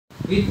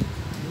Hit,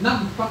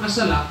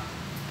 nagpakasala,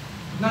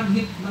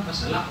 hit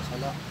nakasala.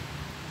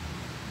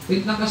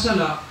 Hit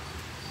nakasala,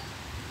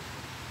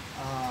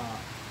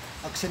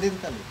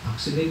 accidental.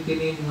 aksidente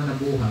na yung mga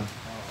nabuhat.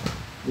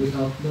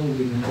 Without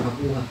knowing na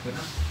nakabuhat ka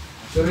na.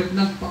 Pero hit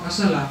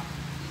nagpakasala,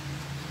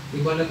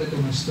 iba lang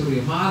itong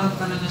istorya. Maarap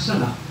ka na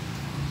nasala,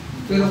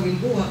 pero ang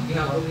buhat,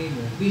 gihapon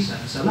mo, bisa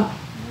nasala.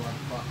 Buhat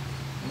pa.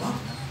 Diba?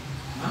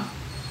 Ha?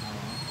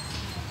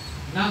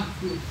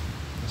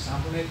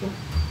 Kasama na ito.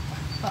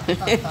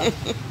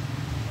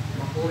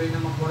 Makuri na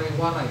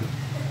makuray-waray.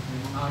 May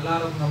mga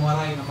alarm na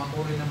waray na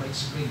makuri na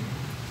ma-explain.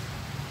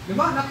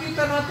 Diba?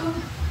 Nakita natin.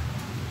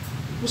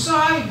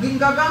 Usahay,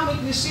 ginagamit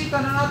ni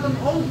Satan na natin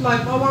old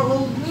life, our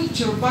old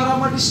nature, para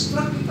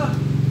ma-distract kita.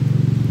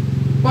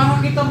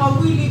 Para kita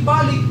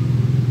mawili-balik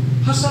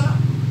hasala.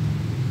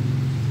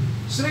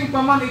 Sering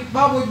paman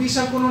itbaboy,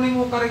 bisan kuno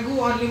nimo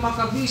kariguan 5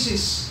 ka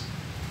bisis.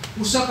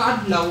 Usa ka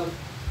adlaw.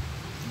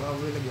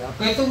 Baboy lagi ako.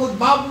 Kaya tungod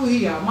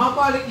baboy hiya,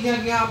 mabalik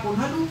hiya gihapon,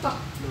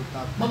 halutak.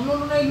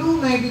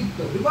 Maglunay-lunay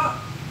dito, di ba?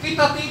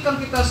 Kita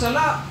tikang kita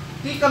sala,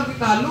 tikang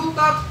kita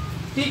halutak,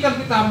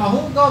 tikang kita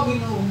mahugaw,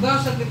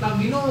 ginuhugasan kita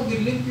Ginoo,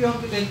 ginlimpyo ang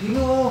kita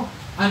Ginoo,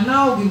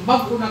 anaw,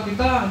 ginbago na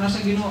kita,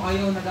 nasa Ginoo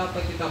ayaw na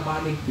dapat kita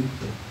balik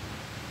dito.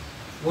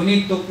 We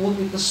need to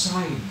put it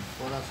aside.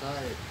 Put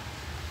aside.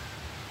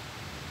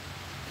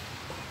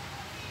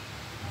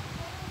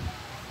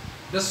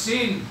 The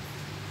sin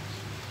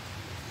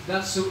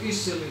that so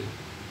easily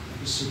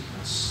beset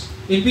us.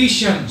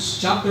 Ephesians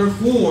chapter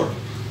 4.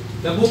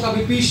 The book of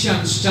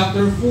Ephesians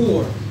chapter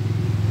 4.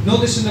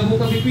 Notice in the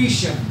book of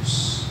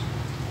Ephesians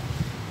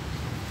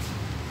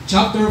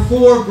chapter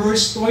 4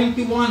 verse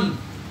 21.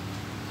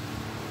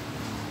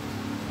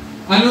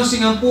 Ano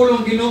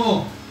singampulong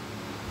Ginoo?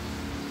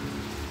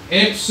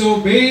 If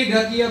so be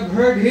that ye have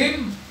heard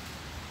Him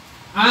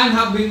and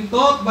have been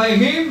taught by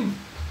Him,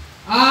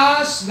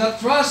 as the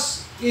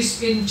trust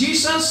is in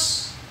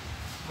Jesus.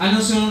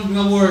 Ano sunod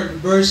nga word?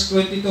 Verse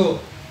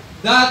 22.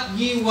 That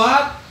ye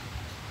what?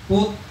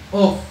 Put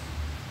off.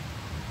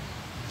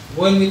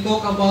 When we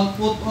talk about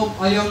put off,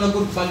 ayaw na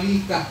gud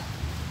balika.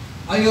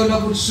 Ayaw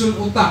na gud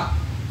suluta.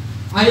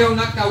 Ayaw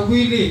na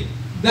kawili.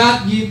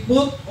 That ye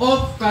put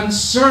off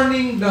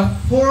concerning the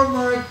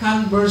former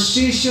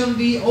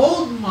conversation, the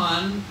old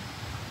man,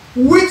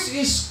 which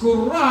is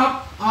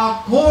corrupt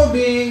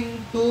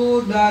according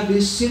to the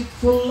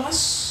deceitful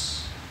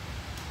lust.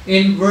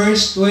 In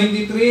verse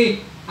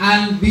 23,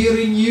 and be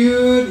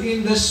renewed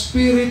in the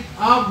spirit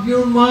of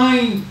your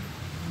mind,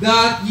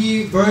 that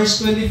ye, verse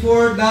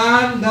 24,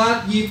 then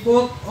that ye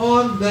put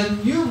on the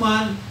new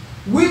man,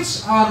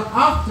 which are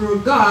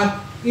after God,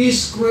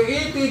 is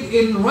created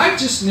in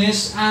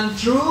righteousness and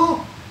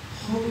true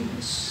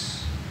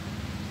holiness.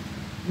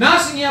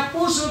 Nasa niya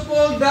Apostle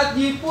Paul, that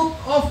ye put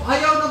off,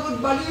 ayaw na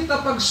gud balita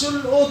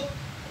pagsulot.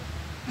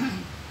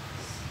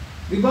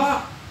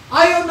 Diba?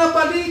 Ayaw na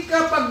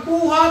balika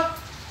pagbuhat.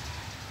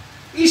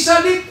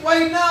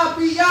 Isalikway na,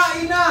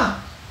 biyain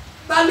na,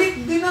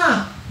 talik din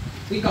na.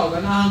 Ikaw,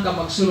 ganahan ka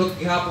magsulot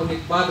ihapon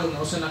ni Badong na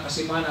usa na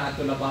kasimana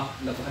ato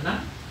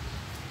labanan?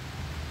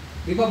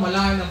 Di ba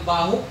malayo ng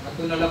baho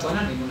ato na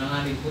labanan? Imo na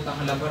nga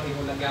nibutang laban,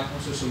 imo lagi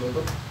akong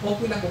susulutot.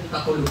 Okay na kung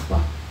kakulog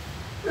pa.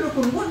 Pero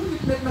kung 1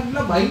 minute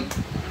naglabay,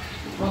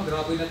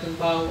 grabe na itong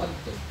baho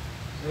ato.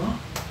 Di ba?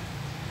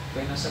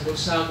 Kaya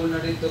nasagol-sagol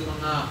na rin itong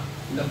mga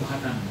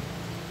labanan.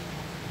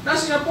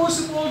 Nasa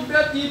Apostle Paul,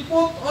 that ye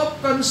put up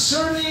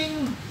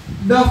concerning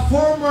the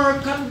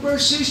former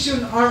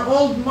conversation, our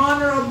old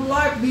manner of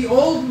life, the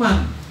old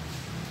man,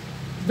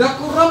 the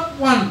corrupt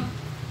one,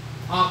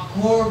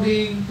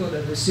 according to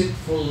the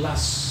deceitful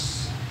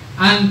lust,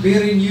 and be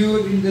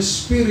renewed in the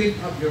spirit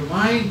of your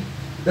mind,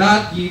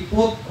 that ye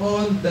put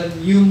on the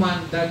new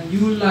man, the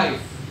new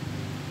life,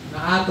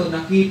 na ato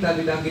nakita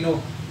nila Ginoo,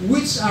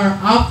 which are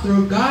after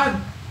God,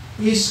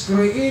 is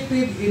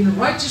created in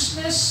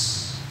righteousness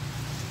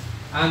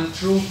and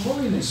true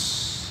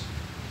holiness.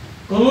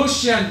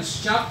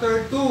 Colossians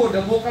chapter 2,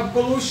 the book of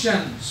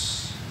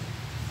Colossians.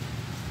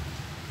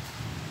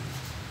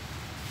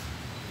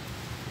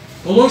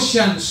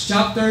 Colossians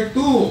chapter 2.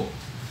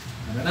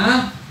 Ano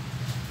na?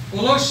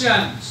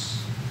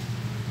 Colossians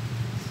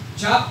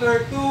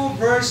chapter 2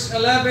 verse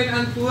 11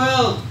 and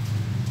 12.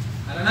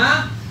 Ano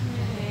na?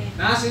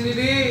 Nasa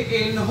nili,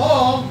 in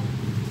whom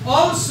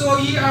also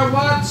ye are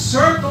what?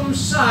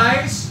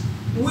 Circumcised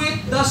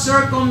with the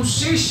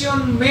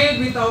circumcision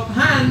made without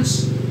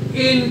hands,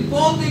 in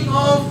putting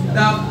off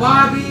the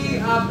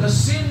body of the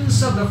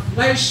sins of the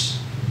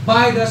flesh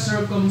by the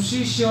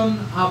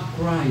circumcision of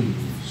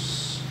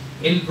Christ.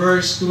 In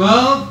verse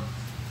 12,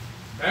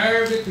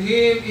 bear with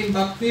Him in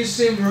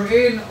baptism,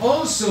 wherein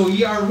also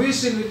ye are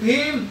risen with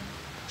Him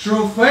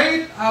through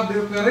faith of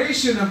the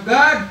operation of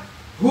God,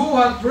 who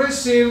hath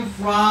raised Him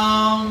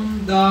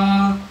from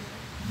the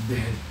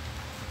dead.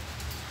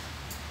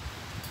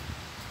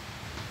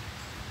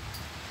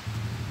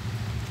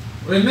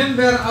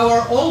 Remember,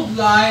 our old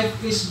life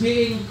is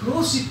being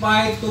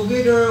crucified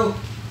together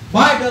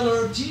by the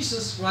Lord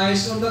Jesus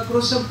Christ on the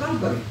cross of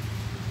Calvary.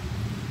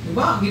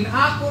 Diba?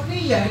 Ginako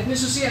niya, at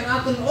miso siya ang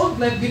aton old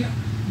life,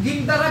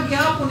 gindarag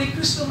gihapon ni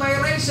Kristo may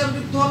raisam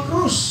dito ang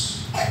krus.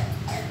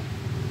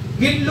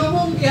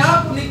 Ginlumong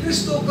gihapon ni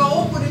Kristo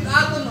kaupon it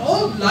aton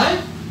old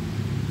life,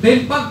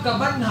 then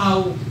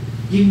pagkabanhaw,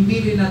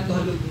 gimbili na ito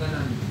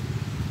halugnanan.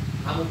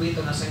 Amo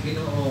bito na sa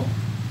Ginoo,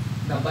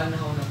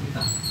 nabanhaw na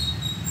kita.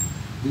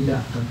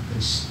 Bila kang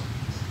Kristo.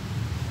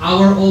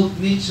 Our old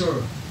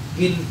nature,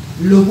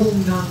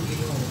 ginlumong na ang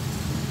Ginoo.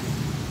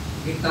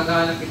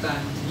 Gintagala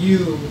kita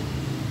new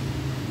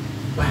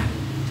body,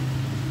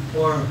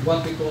 or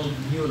what we call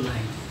new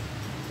life.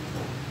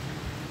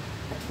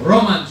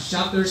 Romans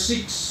chapter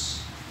 6.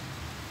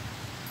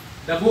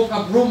 The book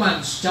of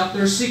Romans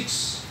chapter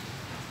 6,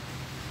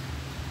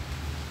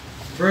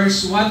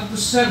 verse 1 to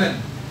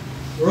 7.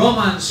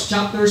 Romans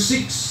chapter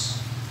 6,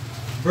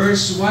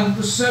 verse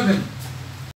 1 to 7.